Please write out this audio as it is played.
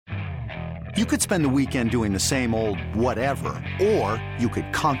You could spend the weekend doing the same old whatever, or you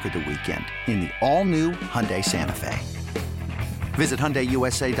could conquer the weekend in the all-new Hyundai Santa Fe. Visit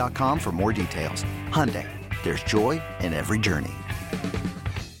HyundaiUSA.com for more details. Hyundai, there's joy in every journey.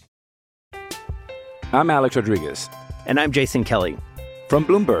 I'm Alex Rodriguez. And I'm Jason Kelly. From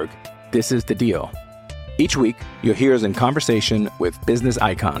Bloomberg, this is The Deal. Each week, you'll hear us in conversation with business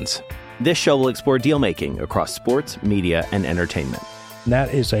icons. This show will explore deal-making across sports, media, and entertainment.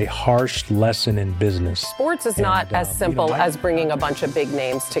 That is a harsh lesson in business. Sports is not as simple as bringing a bunch of big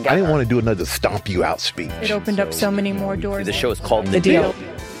names together. I didn't want to do another stomp you out speech. It opened up so many more doors. The show is called The Deal.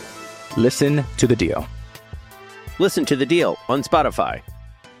 Listen to The Deal. Listen to The Deal on Spotify.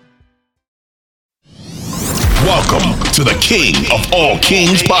 Welcome to the King of All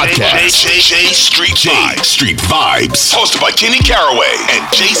Kings podcast, Street Vibes, hosted by Kenny Caraway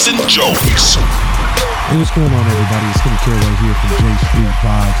and Jason Jones. Hey, what's going on, everybody? It's Kenny Caraway here from J Street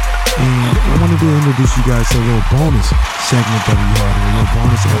Vibes, and I wanted to introduce you guys to a little bonus segment that we had, a little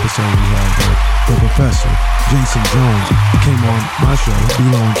bonus episode we had where the professor, Jason Jones, came on my show,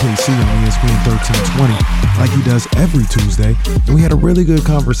 D-Lo and KC on ESPN 1320, like he does every Tuesday, and we had a really good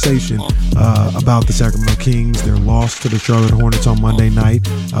conversation about the Sacramento Kings, their loss to the Charlotte Hornets on Monday night,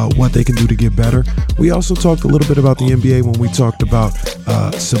 what they can do to get better. We also talked a little bit about the NBA when we talked about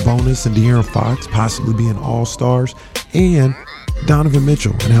Sabonis and De'Aaron Fox possibly being all-stars, and Donovan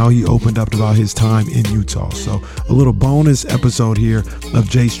Mitchell and how he opened up about his time in Utah. So a little bonus episode here of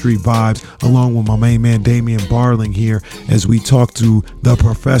J Street Vibes, along with my main man Damian Barling here, as we talk to the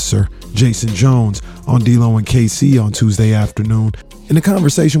professor, Jason Jones, on D-Lo and KC on Tuesday afternoon. And the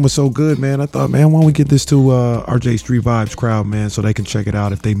conversation was so good, man. I thought, man, why don't we get this to our J Street Vibes crowd, man, so they can check it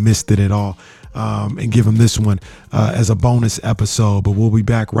out if they missed it at all. And give them this one as a bonus episode. But we'll be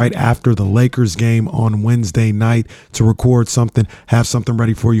back right after the Lakers game on Wednesday night to record something, have something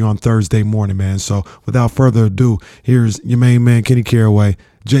ready for you on Thursday morning, man. So without further ado, here's your main man, Kenny Caraway,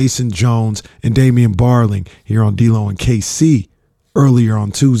 Jason Jones, and Damian Barling here on D-Lo and KC earlier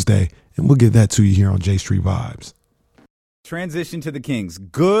on Tuesday. And we'll get that to you here on J Street Vibes. Transition to the Kings.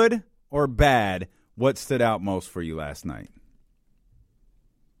 Good or bad, what stood out most for you last night?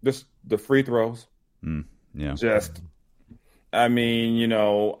 Just the free throws. Yeah. Just, I mean, you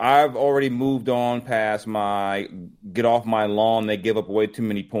know, I've already moved on past my get off my lawn, they give up way too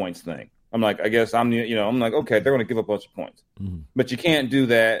many points thing. I'm like, I guess I'm like, okay, they're going to give up a bunch of points. But you can't do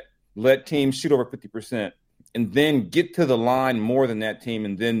that. Let teams shoot over 50% and then get to the line more than that team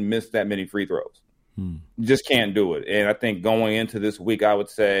and then miss that many free throws. You just can't do it. And I think going into this week, I would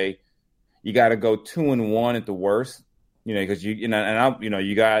say you got to go 2-1 at the worst. You know, because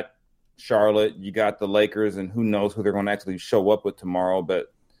you got Charlotte, you got the Lakers, and who knows who they're going to actually show up with tomorrow.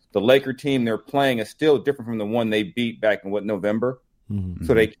 But the Laker team they're playing is still different from the one they beat back in November.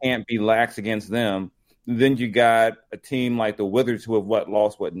 So they can't be lax against them. Then you got a team like the Wizards who have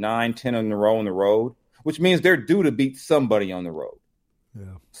lost 9-10 in a row on the road, which means they're due to beat somebody on the road.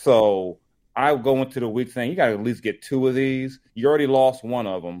 Yeah. So I go into the week saying you got to at least get 2 of these. You already lost one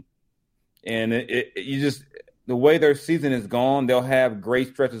of them, and the way their season is gone, they'll have great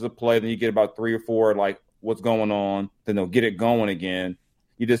stretches of play. Then you get about 3 or 4, like what's going on. Then they'll get it going again.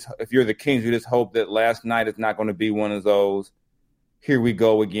 If you're the Kings, you just hope that last night is not going to be one of those, here we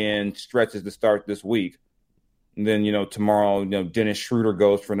go again, stretches to start this week. And then, tomorrow, Dennis Schroeder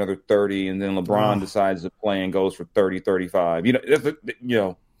goes for another 30, and then LeBron decides to play and goes for 30, 35.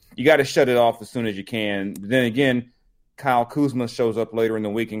 You got to shut it off as soon as you can. But then again, Kyle Kuzma shows up later in the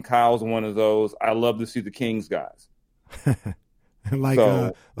week, and Kyle's one of those I love to see the Kings guys. like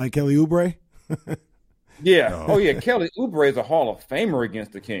Kelly Oubre? Yeah. No. Oh, yeah. Kelly Oubre is a Hall of Famer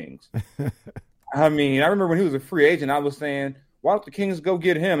against the Kings. I mean, I remember when he was a free agent, I was saying, why don't the Kings go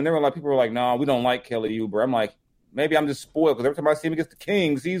get him? And people were like, no, we don't like Kelly Oubre. I'm like, maybe I'm just spoiled because every time I see him against the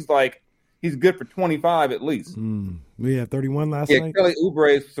Kings, he's good for 25 at least. We had 31 last night. Kelly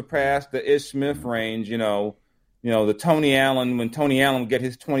Oubre surpassed the Ish Smith range, the Tony Allen, when Tony Allen would get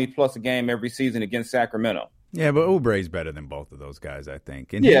his 20-plus a game every season against Sacramento. Yeah, but Oubre's better than both of those guys, I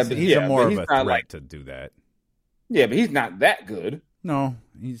think. And he's more of a threat to do that. Yeah, but he's not that good. No,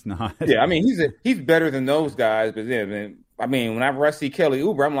 he's not. Yeah, I mean, he's better than those guys. But yeah, I mean, whenever I see Kelly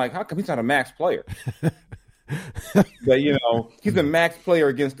Oubre, I'm like, how come he's not a max player? But, he's a max player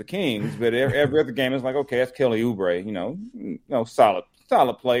against the Kings. But every other game is like, okay, that's Kelly Oubre,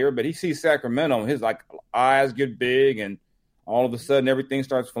 solid player. But he sees Sacramento, and his eyes get big, and all of a sudden everything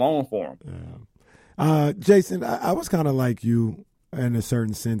starts flowing for him. Yeah. Jason, I was kind of like you in a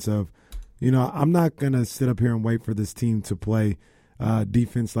certain sense of, I'm not going to sit up here and wait for this team to play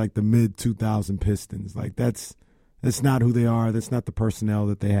defense like the mid-2000 Pistons. Like, that's not who they are. That's not the personnel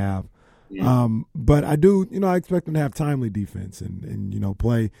that they have. But I do, I expect them to have timely defense and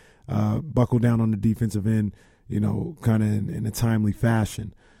play, buckle down on the defensive end, kind of in a timely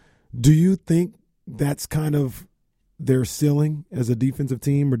fashion. Do you think that's kind of their ceiling as a defensive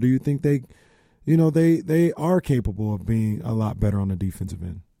team, or do you think they are capable of being a lot better on the defensive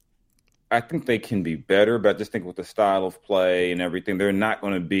end? I think they can be better, but I just think with the style of play and everything, they're not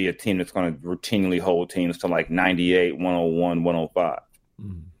going to be a team that's going to routinely hold teams to like 98, 101, 105.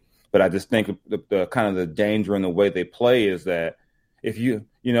 But I just think the kind of the danger in the way they play is that if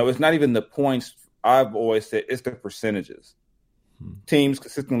it's not even the points. I've always said it's the percentages. Teams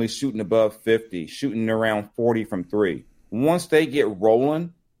consistently shooting above 50, shooting around 40 from three. Once they get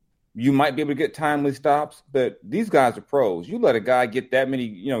rolling, you might be able to get timely stops, but these guys are pros. You let a guy get that many,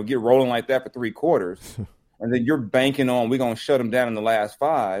 get rolling like that for 3 quarters, and then you're banking on we're going to shut them down in the last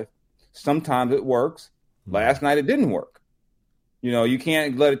 5. Sometimes it works. Last night it didn't work. You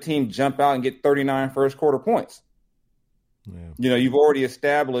can't let a team jump out and get 39 first quarter points. Yeah. You've already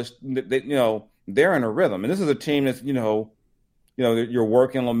established that, they're in a rhythm. And this is a team that's, you're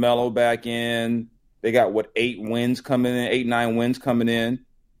working LaMelo back in. They got, 8 wins coming in, 8, 9 wins coming in.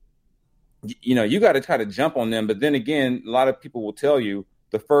 You got to try to jump on them. But then again, a lot of people will tell you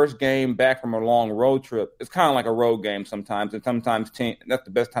the first game back from a long road trip, it's kind of like a road game sometimes. And sometimes that's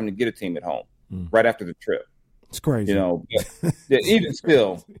the best time to get a team at home, right after the trip. It's crazy. Even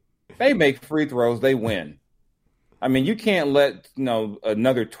still, they make free throws, they win. I mean, you can't let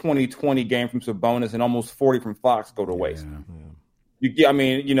another 20-20 game from Sabonis and almost 40 from Fox go to waste. Yeah.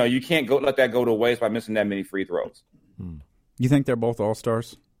 You can't let that go to waste by missing that many free throws. You think they're both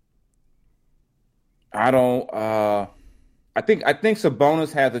all-stars? I don't. I think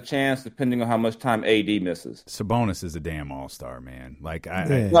Sabonis has a chance depending on how much time AD misses. Sabonis is a damn all-star, man.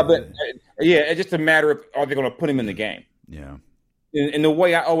 It's just a matter of are they going to put him in the game? Yeah. And the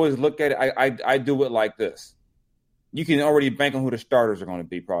way I always look at it, I do it like this. You can already bank on who the starters are going to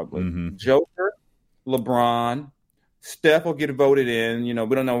be probably. Joker, LeBron, Steph will get voted in. We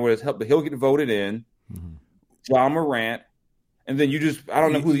don't know where his help, but he'll get voted in. John Morant. And then I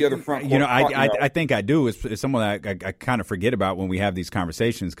don't know who the other front court. I think I do. It's someone that I kind of forget about when we have these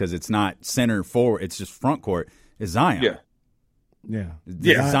conversations because it's not center forward. It's just front court. It's Zion. Yeah.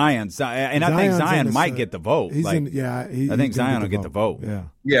 Zion. And I think Zion might get the vote. I think Zion will get the vote.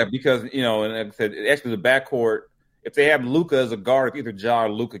 Yeah, because, and like I said, actually the backcourt, if they have Luka as a guard, if either Ja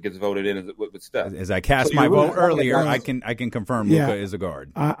or Luka gets voted in with Steph. As I cast my vote earlier, I can confirm Luka is a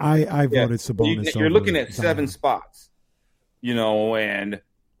guard. I voted Sabonis. You're looking at 7 spots. And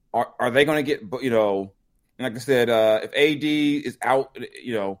are they going to get, and like I said, if AD is out,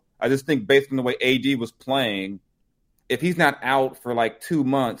 I just think based on the way AD was playing, if he's not out for like 2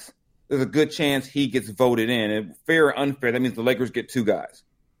 months, there's a good chance he gets voted in. And fair or unfair, that means the Lakers get 2 guys.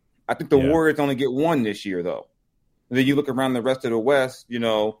 I think the Warriors only get 1 this year, though. And then you look around the rest of the West,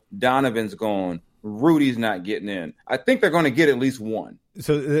 Donovan's gone. Rudy's not getting in. I think they're going to get at least 1.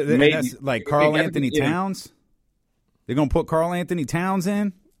 So that's like Karl Anthony Towns? They're going to put Karl Anthony Towns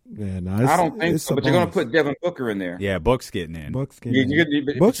in? Yeah, no, I don't think so, but you're going to put Devin Booker in there. Yeah, Book's getting in. Book's going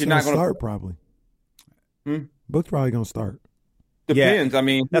to start probably. Book's probably going to start. Depends.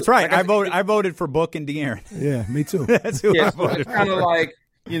 Yeah. That's right. I voted for Book and De'Aaron. Yeah, me too. That's who I voted for. It's kind of like,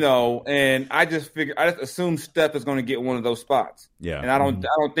 and I just assume Steph is going to get one of those spots. Yeah. And I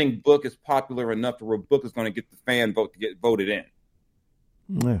don't think Book is popular enough to where Book is going to get the fan vote to get voted in.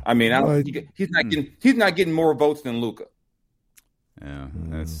 Yeah. I mean, he's not getting more votes than Luka. Yeah,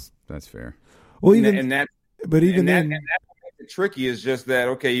 that's fair. Well, then that's tricky is just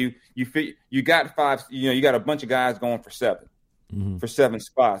that you got 5, you got a bunch of guys going for 7 for 7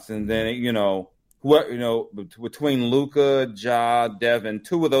 spots, and then between Luka, Ja, Devin,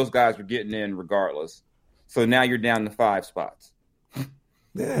 2 of those guys are getting in regardless. So now you're down to 5 spots.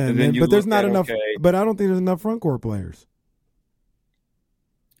 Yeah, but there's not enough. But I don't think there's enough front court players.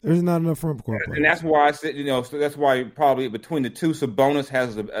 There's not enough front court players. And that's why I said, so that's why probably between the 2, Sabonis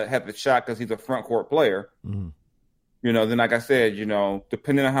has the shot because he's a front court player. Then like I said,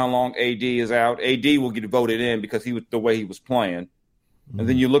 depending on how long AD is out, AD will get voted in because he was the way he was playing. And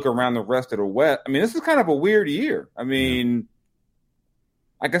then you look around the rest of the West. I mean, this is kind of a weird year. I mean,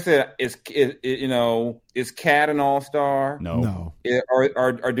 like I said, is Cat an all-star? No.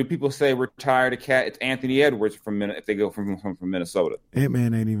 Or do people say we're tired of Cat? It's Anthony Edwards if they go from Minnesota.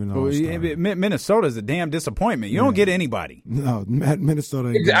 Ant-Man ain't even an all-star. Minnesota's a damn disappointment. You don't get anybody. No, Minnesota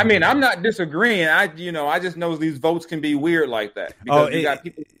ain't. I mean, I'm not disagreeing. I just know these votes can be weird like that. Because you got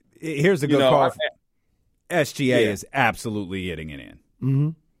people, here's a good call. SGA is absolutely getting it in. Mm-hmm.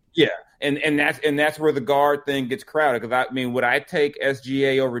 Yeah. and that's where the guard thing gets crowded. Because I mean, would I take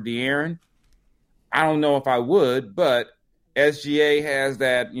SGA over De'Aaron? I don't know if I would, but SGA has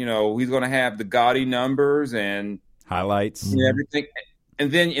that. He's going to have the gaudy numbers and highlights and everything.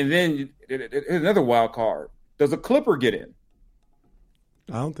 And then here's another wild card. Does a Clipper get in?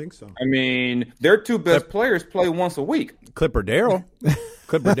 I don't think so. I mean, their two best players play once a week. Clipper Darrell.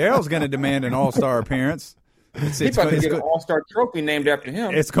 Clipper Darrell's going to demand an All-Star appearance. He's about to get an All-Star trophy named after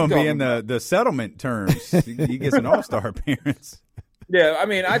him. It's going to be in the settlement terms. He gets an All-Star appearance. Yeah, I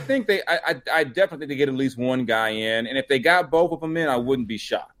mean, I think I definitely think they get at least one guy in, and if they got both of them in, I wouldn't be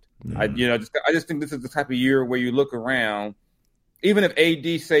shocked. I just think this is the type of year where you look around. Even if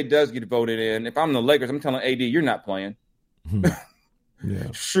AD does get voted in, if I'm the Lakers, I'm telling AD, you're not playing.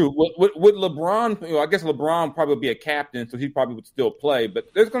 Yeah. Shoot, would LeBron? I guess LeBron probably would be a captain, so he probably would still play.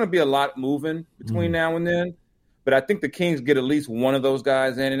 But there's going to be a lot moving between now and then. But I think the Kings get at least one of those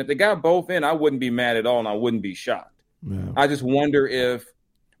guys in, and if they got both in, I wouldn't be mad at all, and I wouldn't be shocked. Yeah. I just wonder if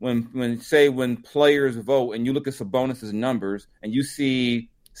when players vote, and you look at Sabonis' numbers, and you see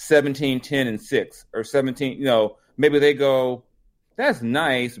 17, 10, and 6, or 17, maybe they go, that's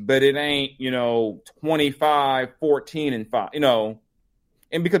nice, but it ain't, 25, 14, and 5,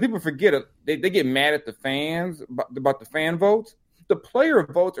 And because people forget it, they get mad at the fans about the fan votes. The player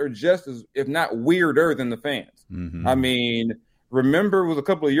votes are just as, if not weirder, than the fans. Mm-hmm. I mean, remember it was a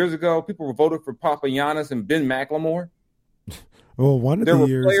couple of years ago, people were voted for Papagiannis and Ben McLemore. Well, there were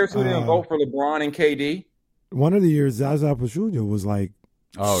players who didn't vote for LeBron and KD. One of the years, Zaza Pachulia was like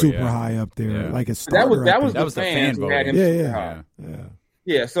super high up there, like a starter. That was the fans who had him super high.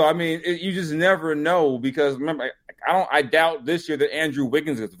 Yeah. So I mean, you just never know, because remember, I doubt this year that Andrew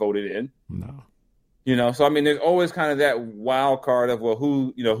Wiggins gets voted in. No. So I mean, there's always kind of that wild card of, well,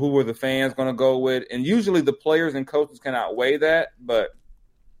 who are the fans going to go with, and usually the players and coaches can outweigh that. But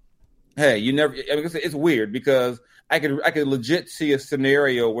hey, you never. I mean, it's weird, because I could legit see a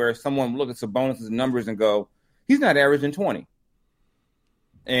scenario where someone look at Sabonis' numbers and go, he's not averaging 20.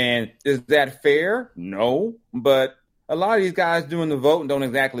 And is that fair? No, but a lot of these guys doing the vote don't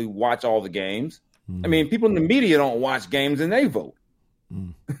exactly watch all the games. I mean, people in the media don't watch games and they vote.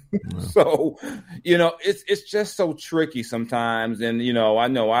 So, it's just so tricky sometimes. And, I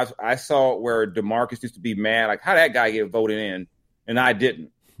know I saw it where DeMarcus used to be mad, like, how that guy get voted in and I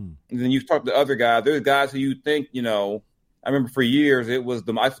didn't. And then you talk to other guys. There's guys who you think, I remember for years it was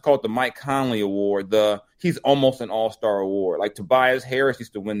I call it the Mike Conley Award. He's almost an all-star award. Like Tobias Harris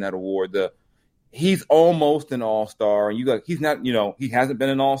used to win that award. He's almost an all-star, and he's not. He hasn't been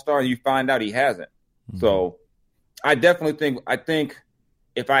an all-star, and you find out he hasn't. Mm-hmm. So I definitely think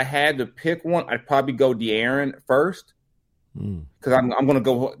if I had to pick one, I'd probably go De'Aaron first, because I'm going to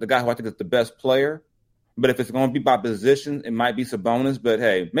go the guy who I think is the best player. But if it's going to be by position, it might be Sabonis. But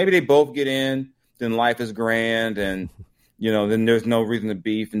hey, maybe they both get in, then life is grand, and then there's no reason to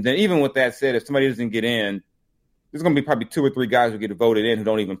beef. And then even with that said, if somebody doesn't get in, there's going to be probably 2 or 3 guys who get voted in who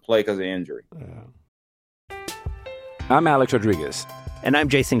don't even play because of injury. Yeah. I'm Alex Rodriguez. And I'm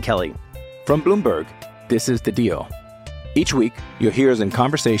Jason Kelly. From Bloomberg, this is The Deal. Each week, you'll hear us in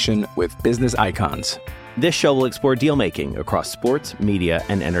conversation with business icons. This show will explore deal-making across sports, media,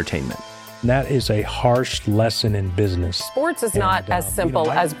 and entertainment. That is a harsh lesson in business. Sports is not as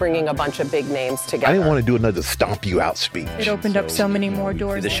simple as bringing a bunch of big names together. I didn't want to do another stomp you out speech. It opened up so many more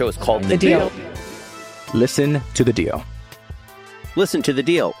doors. The show is called The Deal. Listen to The Deal. Listen to The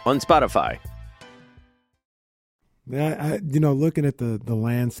Deal on Spotify. Yeah, looking at the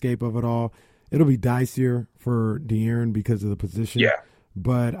landscape of it all, it'll be dicier for De'Aaron because of the position. Yeah.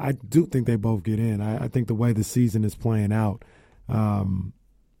 But I do think they both get in. I think the way the season is playing out,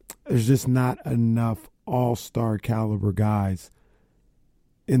 there's just not enough all-star caliber guys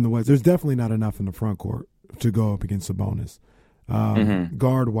in the West. There's definitely not enough in the front court to go up against Sabonis.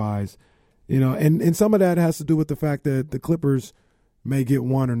 Guard-wise, and some of that has to do with the fact that the Clippers may get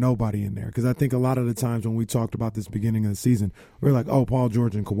one or nobody in there. Because I think a lot of the times when we talked about this beginning of the season, we were like, oh, Paul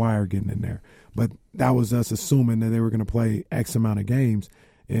George and Kawhi are getting in there. But that was us assuming that they were going to play X amount of games.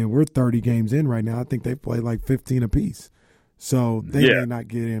 And we're 30 games in right now. I think they played like 15 apiece. So they may not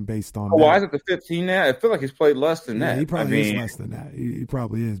get in based on that. Why is it the 15 now? I feel like he's played less than that. He probably is less than that. He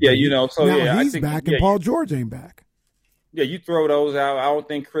probably is. Yeah, he's back and Paul George ain't back. Yeah, you throw those out. I don't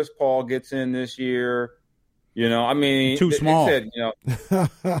think Chris Paul gets in this year. Too small. Get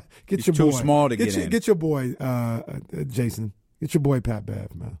your too boy. Small to get in. Get your boy, Jason. Get your boy Pat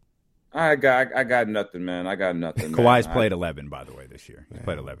Bev, man. I got nothing, man. I got nothing. Kawhi's played 11, by the way, this year. He's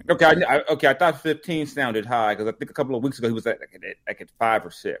played 11. Okay, I thought 15 sounded high because I think a couple of weeks ago he was at 5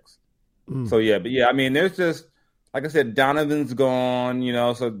 or 6. So yeah, but yeah, I mean, there's just like I said, Donovan's gone,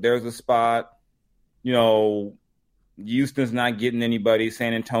 so there's a spot. Houston's not getting anybody.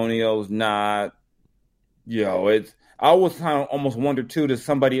 San Antonio's not. I always kind of almost wonder, too, does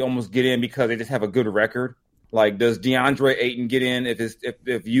somebody almost get in because they just have a good record? Like, does DeAndre Ayton get in if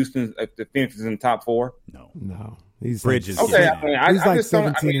the Phoenix is in the top 4? No. He's Bridges. Okay, he's like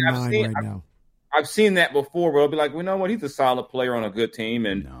 17-9 right now. I've seen that before, but I'll be like, you know what? He's a solid player on a good team,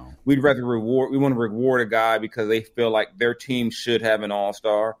 and we want to reward a guy because they feel like their team should have an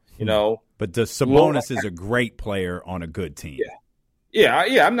all-star, But Sabonis is a great player on a good team.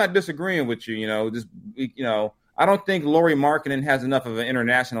 Yeah, I'm not disagreeing with you, I don't think Lauri Markkanen has enough of an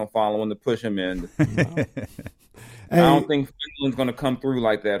international following to push him in. I don't think Finland's going to come through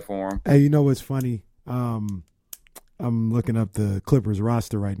like that for him. Hey, you know what's funny? I'm looking up the Clippers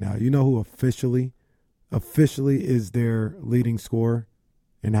roster right now. You know who officially is their leading scorer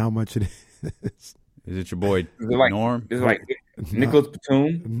and how much it is? Is it your boy Norm? Is it like Nicholas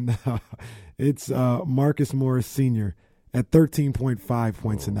Batum? No, it's Marcus Morris Sr. at 13.5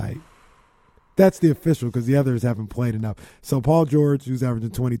 points a night. That's the official because the others haven't played enough. So Paul George, who's averaging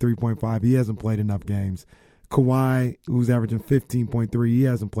 23.5, he hasn't played enough games. Kawhi, who's averaging 15.3, he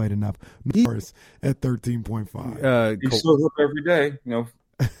hasn't played enough. Morris at 13.5. He shows up every day.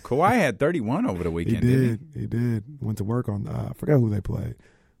 Kawhi had 31 over the weekend. He did. Went to work on. I forgot who they played,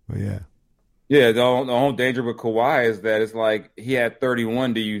 but yeah. Yeah, the whole danger with Kawhi is that it's like he had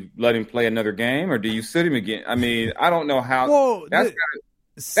 31. Do you let him play another game or do you sit him again? I mean, I don't know how. Well,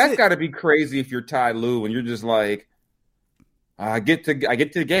 that's got to be crazy if you're Ty Lue and you're just like, I get to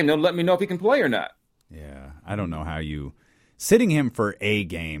the game. They'll let me know if he can play or not. Yeah, I don't know how you sitting him for a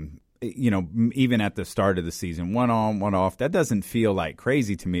game. Even at the start of the season, 1 on, 1 off. That doesn't feel like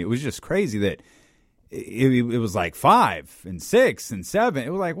crazy to me. It was just crazy that it was like 5 and 6 and 7. It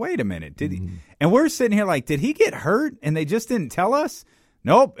was like, wait a minute, did he? And we're sitting here like, did he get hurt? And they just didn't tell us.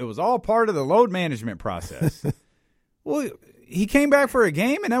 Nope, it was all part of the load management process. Well, he came back for a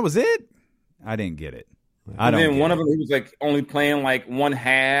game and that was it. I didn't get it. And then one of them, he was like only playing like one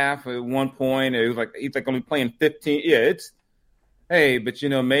half at one point. It was like he's like only playing 15. Yeah, but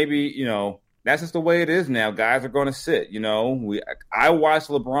maybe that's just the way it is now. Guys are going to sit. I watched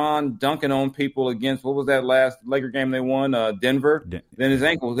LeBron dunking on people against what was that last Laker game they won? Denver. Then his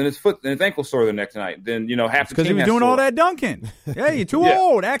ankle sore the next night. Then half the team because he was doing all that dunking. Yeah, you're too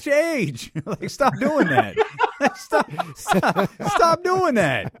old. Act your age. Like stop doing that. Stop doing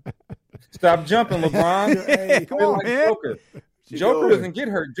that. Stop jumping, LeBron. Hey, come on, man. Joker doesn't get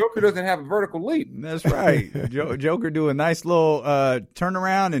hurt. Joker doesn't have a vertical leap. That's right. Joker do a nice little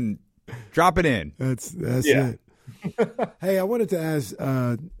turnaround and drop it in. That's it. Hey, I wanted to ask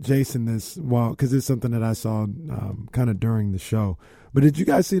Jason this, because it's something that I saw kind of during the show. But did you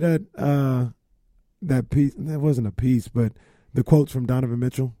guys see that piece? That wasn't a piece, but the quotes from Donovan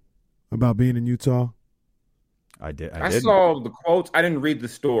Mitchell about being in Utah. I did. I saw the quotes. I didn't read the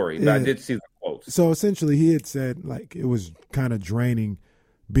story, but I did see the quotes. So essentially, he had said like it was kind of draining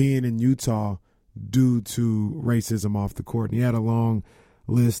being in Utah due to racism off the court. And he had a long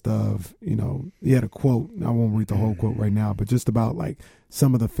list of, he had a quote. I won't read the whole quote right now, but just about like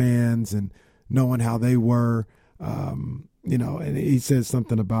some of the fans and knowing how they were, and he says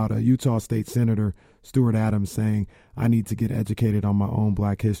something about a Utah State Senator, Stuart Adams, saying, I need to get educated on my own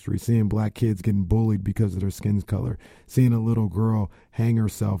black history, seeing black kids getting bullied because of their skin color, seeing a little girl hang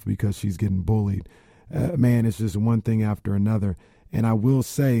herself because she's getting bullied. Man, it's just one thing after another. And I will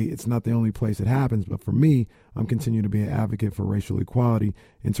say it's not the only place it happens, but for me, I'm continuing to be an advocate for racial equality,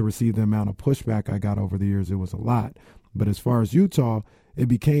 and to receive the amount of pushback I got over the years, it was a lot. But as far as Utah, it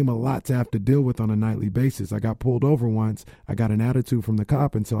became a lot to have to deal with on a nightly basis. I got pulled over once. I got an attitude from the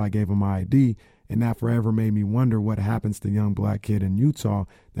cop until I gave him my ID, and that forever made me wonder what happens to a young black kid in Utah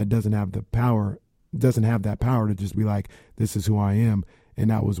that doesn't have that power to just be like, this is who I am. And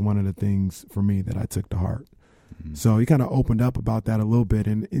that was one of the things for me that I took to heart. Mm-hmm. So he kind of opened up about that a little bit.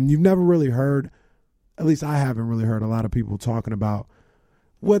 And you've never really heard, at least I haven't really heard a lot of people talking about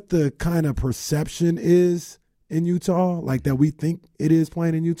what the kind of perception is in Utah, like that we think it is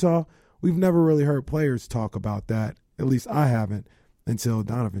playing in Utah. We've never really heard players talk about that. At least I haven't, until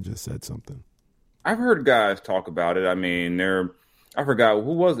Donovan just said something. I've heard guys talk about it. I mean, I forgot,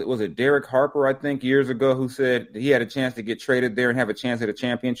 who was it? Was it Derek Harper, I think, years ago, who said he had a chance to get traded there and have a chance at a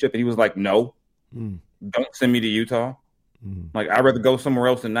championship? And he was like, no, don't send me to Utah. Like, I'd rather go somewhere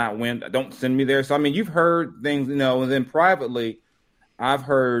else and not win. Don't send me there. So, I mean, you've heard things, and then privately, I've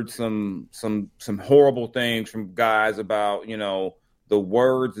heard some horrible things from guys about, the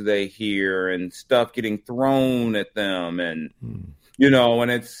words they hear and stuff getting thrown at them. And, and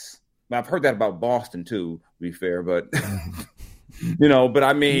I've heard that about Boston too. be fair, but but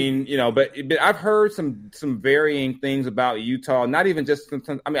I mean, but I've heard some varying things about Utah. Not even just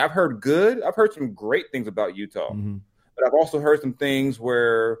I've heard some great things about Utah, but I've also heard some things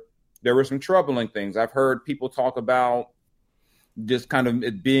where there were some troubling things. I've heard people talk about just kind of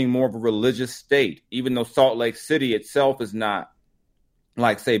it being more of a religious state, even though Salt Lake City itself is not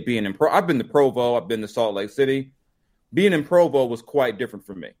like, say, being in I've been to Provo, I've been to Salt Lake City. Being in Provo was quite different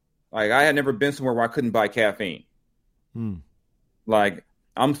for me. Like, I had never been somewhere where I couldn't buy caffeine. Like,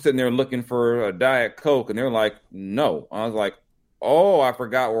 I'm sitting there looking for a Diet Coke, and they're like, no. I was like, oh, I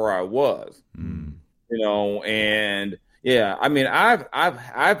forgot where I was. And yeah, I mean, I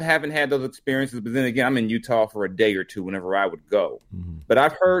haven't had those experiences, but then again, I'm in Utah for a day or two whenever I would go. But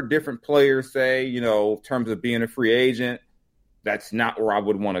I've heard different players say, in terms of being a free agent, that's not where I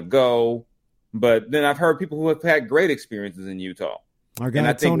would want to go. But then I've heard people who have had great experiences in Utah. Our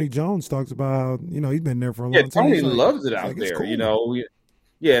guy Tony Jones talks about, he's been there for a long time. Tony loves it out there, cool.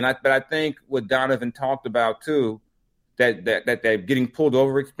 But I think what Donovan talked about too, that getting pulled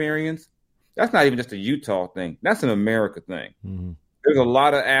over experience, that's not even just a Utah thing. That's an America thing. There's a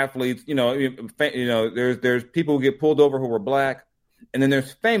lot of athletes, there's people who get pulled over who are black, and then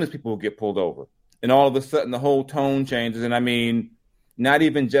there's famous people who get pulled over. And all of a sudden the whole tone changes. And I mean, not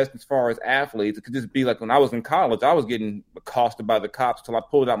even just as far as athletes. It could just be like when I was in college, I was getting accosted by the cops till I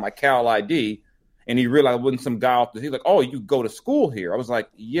pulled out my Cal ID, and he realized I wasn't some guy off the. He's like, "Oh, you go to school here?" I was like,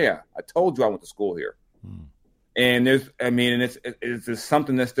 "Yeah, I told you I went to school here." And it's just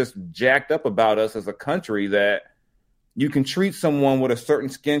something that's just jacked up about us as a country, that you can treat someone with a certain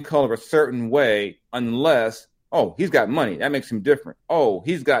skin color a certain way unless, oh, he's got money, that makes him different. Oh,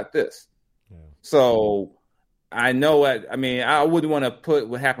 he's got this. So. I know. I wouldn't want to put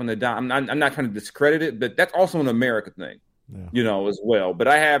what happened to Don. I'm not trying to discredit it, but that's also an America thing, as well. But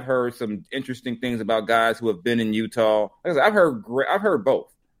I have heard some interesting things about guys who have been in Utah. Like I said, I've heard both.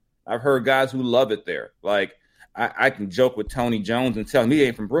 I've heard guys who love it there. Like I can joke with Tony Jones and tell him he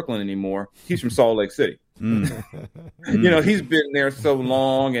ain't from Brooklyn anymore. He's from Salt Lake City. He's been there so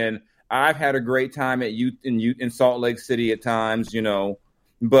long, and I've had a great time in Salt Lake City at times.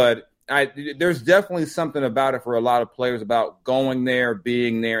 But. There's definitely something about it for a lot of players about going there,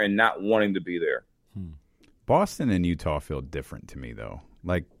 being there, and not wanting to be there. Boston and Utah feel different to me, though.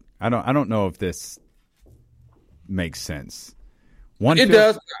 Like, I don't know if this makes sense.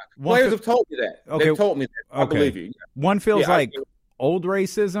 Does. Players have told me that. Okay. They've told me that. I believe you. One feels like old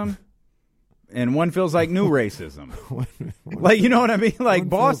racism, and one feels like new racism. Like, you know what I mean? Like,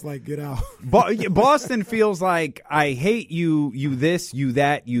 Boston, like, get out. Boston feels like, I hate you, you this, you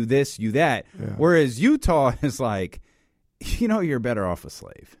that, you this, you that. Yeah. Whereas Utah is like, you're better off a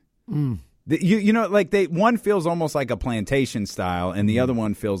slave. One feels almost like a plantation style, and the other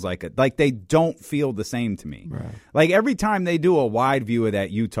one feels like they don't feel the same to me. Right. Like, every time they do a wide view of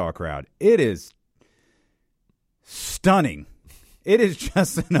that Utah crowd, it is stunning. It is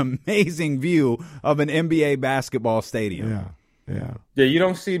just an amazing view of an NBA basketball stadium. Yeah. You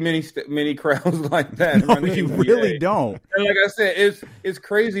don't see many crowds like that. No, you really don't. And like I said, it's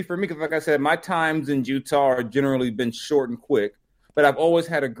crazy for me because, like I said, my times in Utah are generally been short and quick. But I've always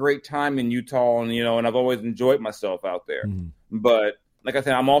had a great time in Utah, and I've always enjoyed myself out there. But like I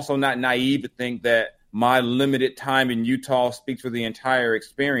said, I'm also not naive to think that my limited time in Utah speaks for the entire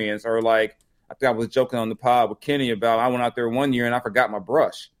experience, or like. I think I was joking on the pod with Kenny about I went out there one year and I forgot my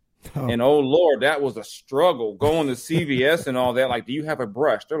brush. And oh Lord, that was a struggle going to CVS and all that. Like, do you have a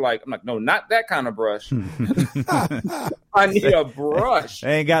brush? They're like, I'm like, no, not that kind of brush. I need a brush.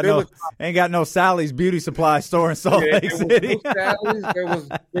 Ain't got no Sally's Beauty Supply store in Salt Lake City. No Sally's.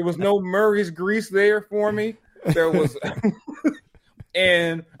 There was no Murray's grease there for me. There was.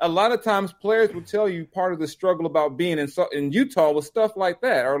 And a lot of times players will tell you part of the struggle about being in Utah was stuff like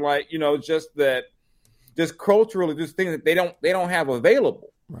that, or like, just culturally, just things that they don't have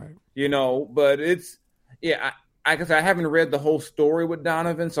available. Right. But it's, I guess I haven't read the whole story with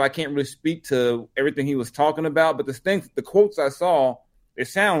Donovan, so I can't really speak to everything he was talking about. But the quotes I saw, they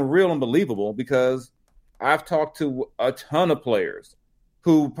sound real and believable, because I've talked to a ton of players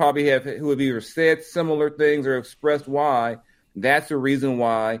who have either said similar things or expressed why. That's the reason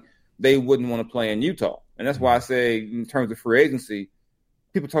why they wouldn't want to play in Utah. And that's why I say, in terms of free agency,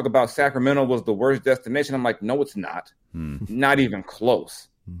 people talk about Sacramento was the worst destination. I'm like, no, it's not. Not even close.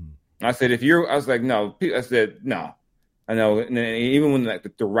 I said, no. I said, no. I know. And even when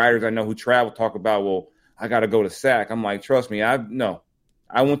the writers I know who travel talk about, well, I got to go to Sac. we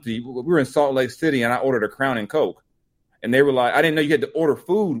were in Salt Lake City and I ordered a Crown and Coke. And they were like, I didn't know you had to order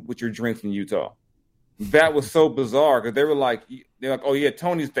food with your drinks in Utah. that was so bizarre because they're like, oh yeah,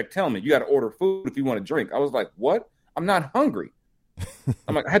 Tony's like, tell me, you got to order food if you want to drink. I was like, what? I'm not hungry.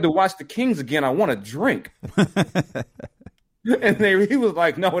 I'm like, I had to watch the Kings again. I want to drink. And he was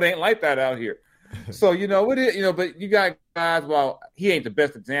like, no, it ain't like that out here. So, it is, but you got guys, well, he ain't the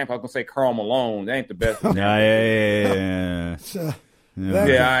best example. I was going to say Karl Malone. That ain't the best example.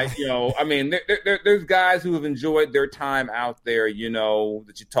 I mean, there's guys who have enjoyed their time out there, that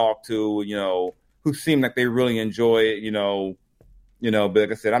you talk to, who seem like they really enjoy it, but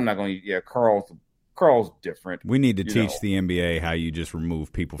like I said, I'm not going to, Karl's different. We need to teach the NBA how you just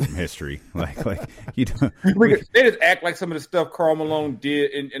remove people from history. like you don't. They just act like some of the stuff Karl Malone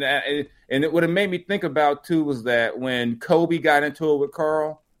did, and what it made me think about too was that when Kobe got into it with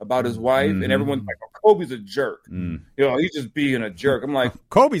Karl about his wife, and everyone's like, "Oh, Kobe's a jerk." He's just being a jerk. I'm like,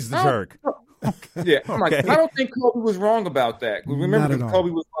 Kobe's the jerk. Yeah, I'm like, I don't think Kobe was wrong about that. Remember,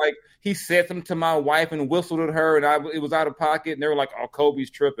 Kobe was like, he said something to my wife and whistled at her, and it was out of pocket, and they were like, "Oh, Kobe's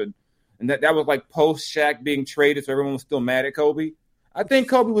tripping." And that was like post Shaq being traded, so everyone was still mad at Kobe. I think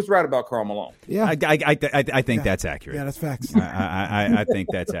Kobe was right about Karl Malone. Yeah, I think that's accurate. Yeah, that's facts. I think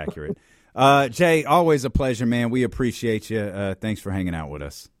that's accurate. Jay, always a pleasure, man. We appreciate you. Thanks for hanging out with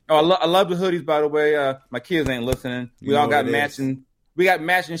us. Oh, I love the hoodies, by the way. My kids ain't listening. We all got matching. We got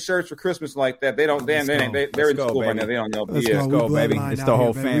matching shirts for Christmas like that. They don't. They're in school right now. They don't know. Let's go, baby. It's the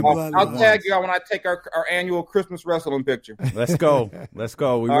whole family. I'll tag y'all when I take our annual Christmas wrestling picture. Let's go.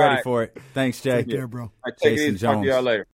 We're ready for it. Thanks, Jay. Take care, bro. Take it easy. Talk to y'all later.